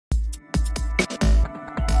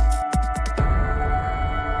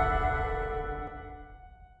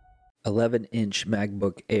11-inch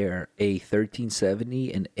MacBook Air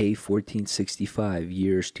A1370 and A1465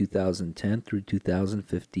 years 2010 through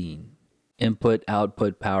 2015.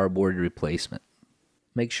 Input-output power board replacement.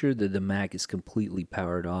 Make sure that the Mac is completely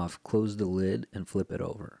powered off. Close the lid and flip it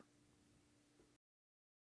over.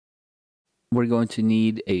 We're going to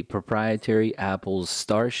need a proprietary Apple's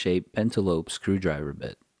star-shaped pentalobe screwdriver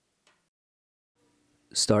bit.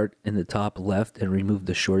 Start in the top left and remove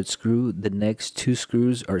the short screw. The next two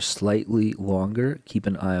screws are slightly longer. Keep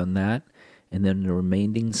an eye on that. And then the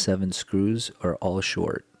remaining 7 screws are all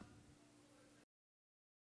short.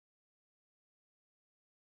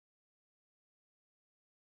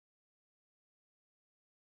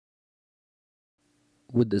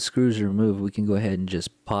 With the screws removed, we can go ahead and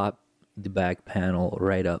just pop the back panel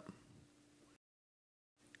right up.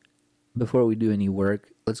 Before we do any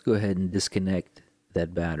work, let's go ahead and disconnect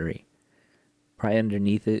that battery. Pry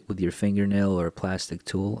underneath it with your fingernail or a plastic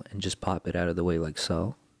tool and just pop it out of the way like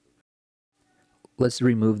so. Let's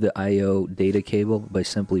remove the I/O data cable by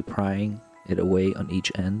simply prying it away on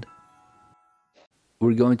each end.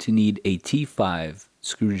 We're going to need a T5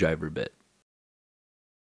 screwdriver bit.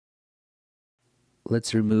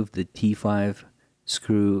 Let's remove the T5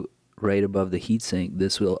 screw right above the heatsink.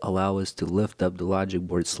 This will allow us to lift up the logic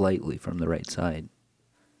board slightly from the right side.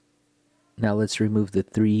 Now let's remove the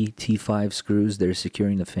 3 T5 screws that are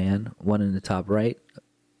securing the fan. One in the top right,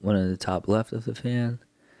 one in the top left of the fan,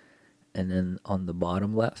 and then on the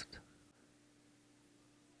bottom left.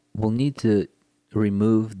 We'll need to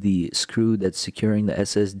remove the screw that's securing the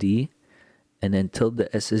SSD and then tilt the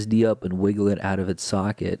SSD up and wiggle it out of its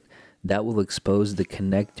socket. That will expose the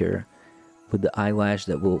connector with the eyelash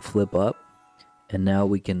that will flip up, and now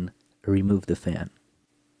we can remove the fan.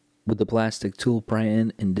 With the plastic tool, pry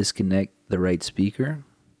in and disconnect the right speaker.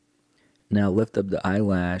 Now lift up the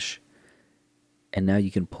eyelash, and now you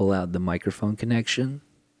can pull out the microphone connection.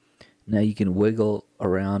 Now you can wiggle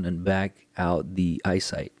around and back out the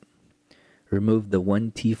iSight. Remove the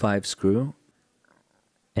 1 T5 screw,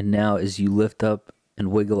 and now as you lift up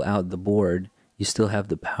and wiggle out the board, you still have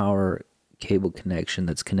the power cable connection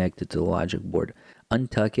that's connected to the logic board.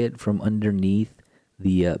 Untuck it from underneath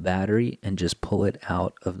the battery and just pull it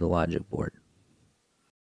out of the logic board.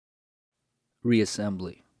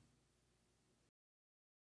 Reassembly.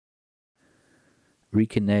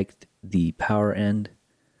 Reconnect the power end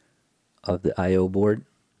of the I/O board.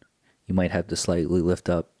 You might have to slightly lift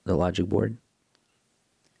up the logic board.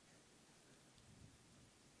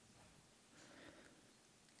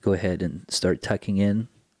 Go ahead and start tucking in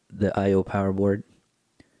the I/O power board.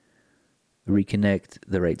 Reconnect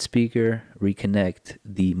the right speaker, reconnect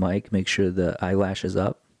the mic, make sure the eyelash is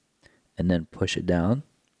up, and then push it down.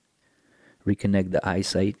 Reconnect the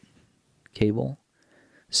iSight cable.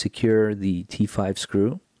 Secure the T5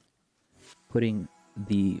 screw, putting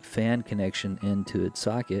the fan connection into its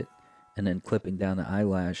socket, and then clipping down the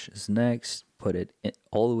eyelash is next. Put it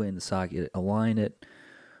all the way in the socket, align it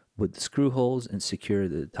with the screw holes, and secure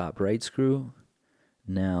the top right screw.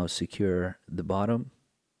 Now secure the bottom,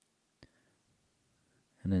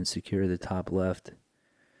 and then secure the top left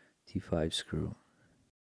T5 screw.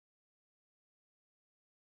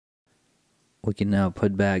 We can now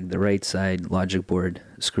put back the right side logic board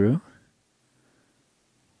screw.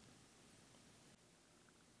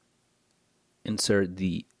 Insert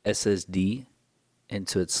the SSD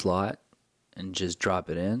into its slot and just drop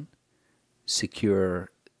it in.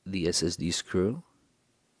 Secure the SSD screw.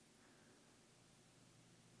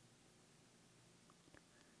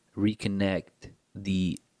 Reconnect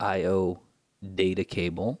the I/O data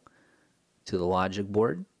cable to the logic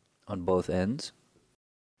board on both ends.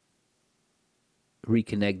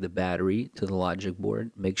 Reconnect the battery to the logic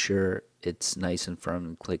board. Make sure it's nice and firm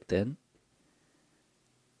and clicked in.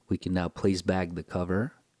 We can now place back the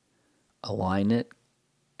cover, align it,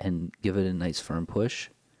 and give it a nice firm push.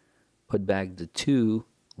 Put back the 2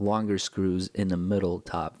 longer screws in the middle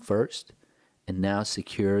top first, and now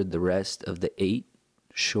secure the rest of the 8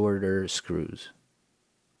 shorter screws.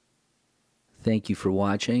 Thank you for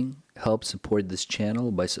watching. Help support this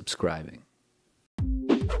channel by subscribing.